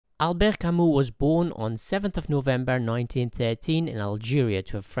Albert Camus was born on 7th of November 1913 in Algeria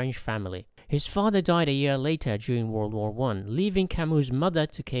to a French family. His father died a year later during World War I, leaving Camus' mother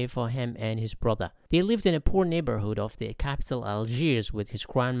to care for him and his brother. They lived in a poor neighborhood of the capital Algiers with his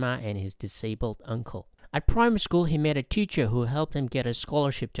grandma and his disabled uncle. At primary school, he met a teacher who helped him get a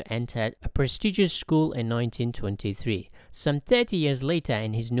scholarship to enter a prestigious school in 1923. Some 30 years later,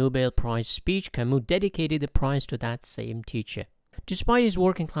 in his Nobel Prize speech, Camus dedicated the prize to that same teacher. Despite his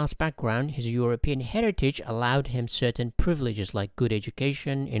working-class background, his European heritage allowed him certain privileges like good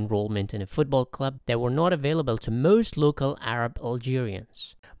education, enrollment in a football club that were not available to most local Arab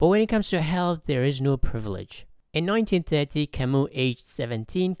Algerians. But when it comes to health, there is no privilege. In 1930, Camus, aged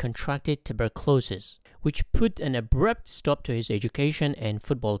 17, contracted tuberculosis, which put an abrupt stop to his education and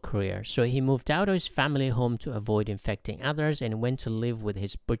football career, so he moved out of his family home to avoid infecting others and went to live with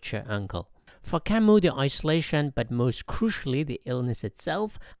his butcher uncle. For Camus, the isolation, but most crucially the illness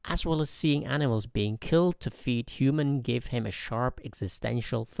itself, as well as seeing animals being killed to feed humans, gave him a sharp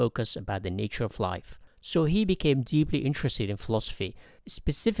existential focus about the nature of life. So he became deeply interested in philosophy,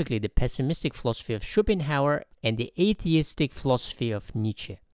 specifically the pessimistic philosophy of Schopenhauer and the atheistic philosophy of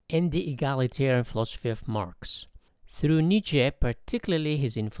Nietzsche, and the egalitarian philosophy of Marx. Through Nietzsche, particularly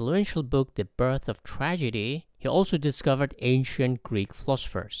his influential book The Birth of Tragedy, he also discovered ancient Greek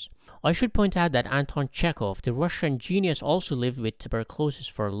philosophers. I should point out that Anton Chekhov, the Russian genius, also lived with tuberculosis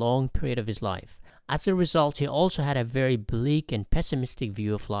for a long period of his life. As a result, he also had a very bleak and pessimistic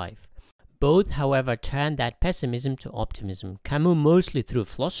view of life. Both, however, turned that pessimism to optimism, Camus mostly through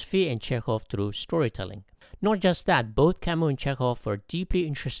philosophy and Chekhov through storytelling. Not just that, both Camus and Chekhov were deeply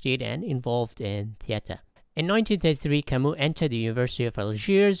interested and involved in theater. In 1933, Camus entered the University of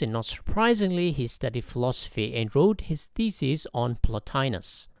Algiers, and not surprisingly, he studied philosophy and wrote his thesis on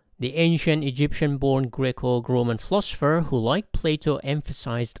Plotinus, the ancient Egyptian-born Greco-Roman philosopher who, like Plato,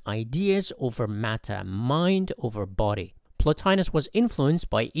 emphasized ideas over matter, mind over body. Plotinus was influenced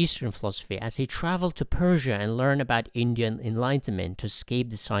by Eastern philosophy as he traveled to Persia and learned about Indian enlightenment to escape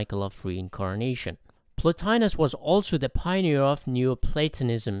the cycle of reincarnation. Plotinus was also the pioneer of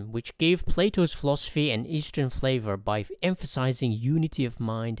Neoplatonism, which gave Plato's philosophy an Eastern flavor by emphasizing unity of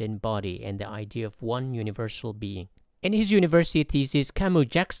mind and body and the idea of one universal being. In his university thesis, Camus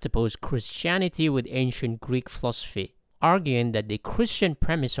juxtaposed Christianity with ancient Greek philosophy, arguing that the Christian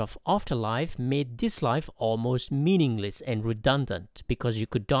premise of afterlife made this life almost meaningless and redundant because you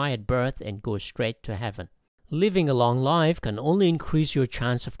could die at birth and go straight to heaven. Living a long life can only increase your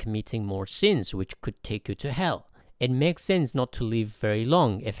chance of committing more sins, which could take you to hell. It makes sense not to live very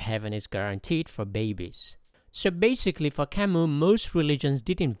long if heaven is guaranteed for babies. So basically, for Camus, most religions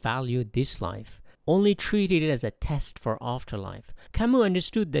didn't value this life, only treated it as a test for afterlife. Camus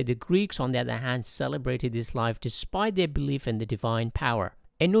understood that the Greeks, on the other hand, celebrated this life despite their belief in the divine power.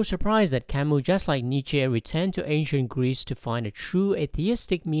 And no surprise that Camus, just like Nietzsche, returned to ancient Greece to find a true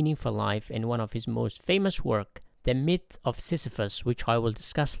atheistic meaning for life in one of his most famous works, The Myth of Sisyphus, which I will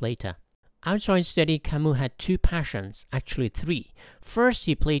discuss later. Outside study, Camus had two passions, actually three. First,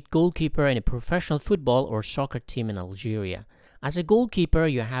 he played goalkeeper in a professional football or soccer team in Algeria. As a goalkeeper,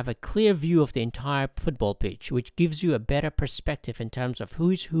 you have a clear view of the entire football pitch, which gives you a better perspective in terms of who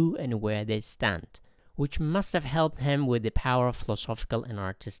is who and where they stand, which must have helped him with the power of philosophical and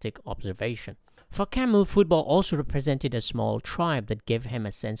artistic observation. For Camus, football also represented a small tribe that gave him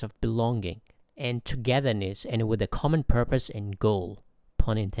a sense of belonging and togetherness, and with a common purpose and goal,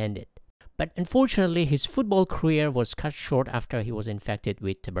 pun intended. But unfortunately, his football career was cut short after he was infected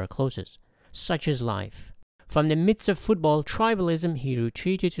with tuberculosis. Such is life. From the midst of football tribalism, he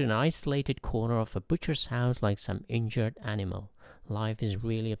retreated to an isolated corner of a butcher's house like some injured animal. Life is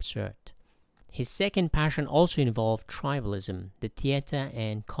really absurd. His second passion also involved tribalism, the theater,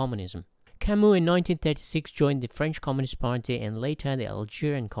 and communism. Camus in 1936 joined the French Communist Party and later the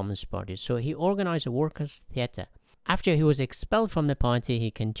Algerian Communist Party, so he organized a workers' theater. After he was expelled from the party,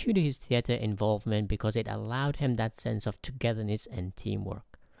 he continued his theater involvement because it allowed him that sense of togetherness and teamwork.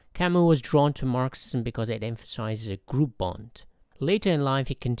 Camus was drawn to Marxism because it emphasizes a group bond. Later in life,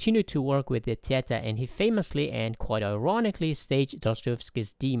 he continued to work with the theater, and he famously and quite ironically staged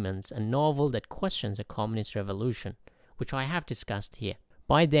Dostoevsky's Demons, a novel that questions a communist revolution, which I have discussed here.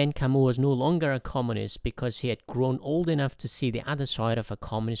 By then, Camus was no longer a communist because he had grown old enough to see the other side of a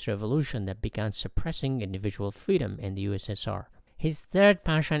communist revolution that began suppressing individual freedom in the USSR. His third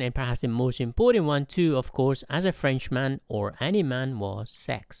passion, and perhaps the most important one too, of course, as a Frenchman or any man, was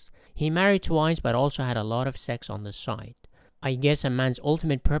sex. He married twice but also had a lot of sex on the side. I guess a man's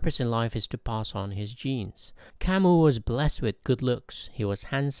ultimate purpose in life is to pass on his genes. Camus was blessed with good looks. He was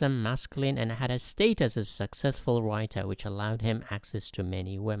handsome, masculine, and had a status as a successful writer which allowed him access to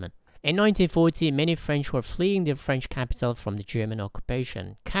many women. In 1940, many French were fleeing the French capital from the German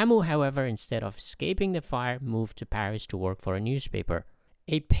occupation. Camus, however, instead of escaping the fire, moved to Paris to work for a newspaper.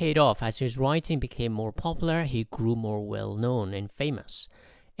 It paid off. As his writing became more popular, he grew more well-known and famous.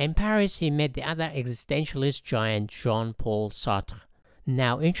 In Paris, he met the other existentialist giant Jean-Paul Sartre.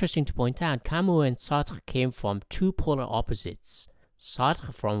 Now, interesting to point out, Camus and Sartre came from two polar opposites.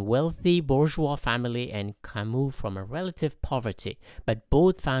 Sartre from wealthy bourgeois family and Camus from a relative poverty, but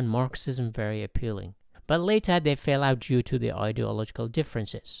both found Marxism very appealing. But later they fell out due to the ideological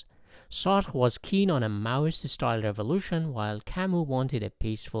differences. Sartre was keen on a Maoist-style revolution, while Camus wanted a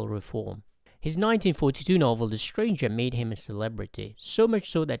peaceful reform. His 1942 novel The Stranger made him a celebrity, so much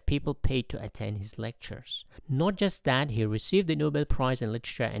so that people paid to attend his lectures. Not just that, he received the Nobel Prize in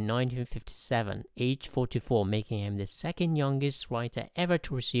Literature in 1957, aged 44, making him the second youngest writer ever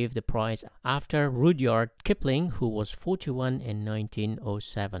to receive the prize after Rudyard Kipling, who was 41 in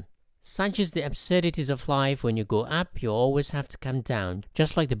 1907. Such is the absurdities of life. When you go up, you always have to come down,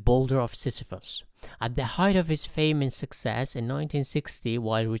 just like the boulder of Sisyphus. At the height of his fame and success in 1960,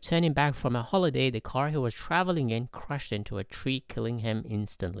 while returning back from a holiday, the car he was traveling in crashed into a tree, killing him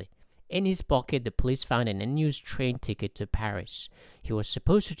instantly. In his pocket, the police found an unused train ticket to Paris. He was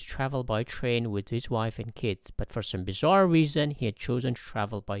supposed to travel by train with his wife and kids, but for some bizarre reason, he had chosen to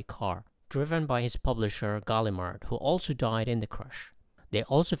travel by car, driven by his publisher Gallimard, who also died in the crash. They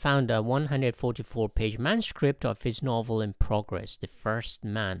also found a 144-page manuscript of his novel in progress, The First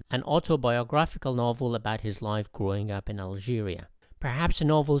Man, an autobiographical novel about his life growing up in Algeria. Perhaps a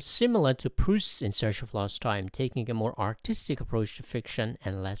novel similar to Proust's In Search of Lost Time, taking a more artistic approach to fiction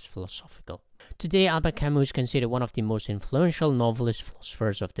and less philosophical. Today, Albert Camus is considered one of the most influential novelist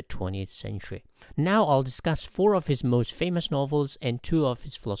philosophers of the 20th century. Now I'll discuss 4 of his most famous novels and 2 of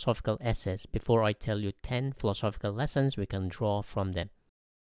his philosophical essays before I tell you 10 philosophical lessons we can draw from them.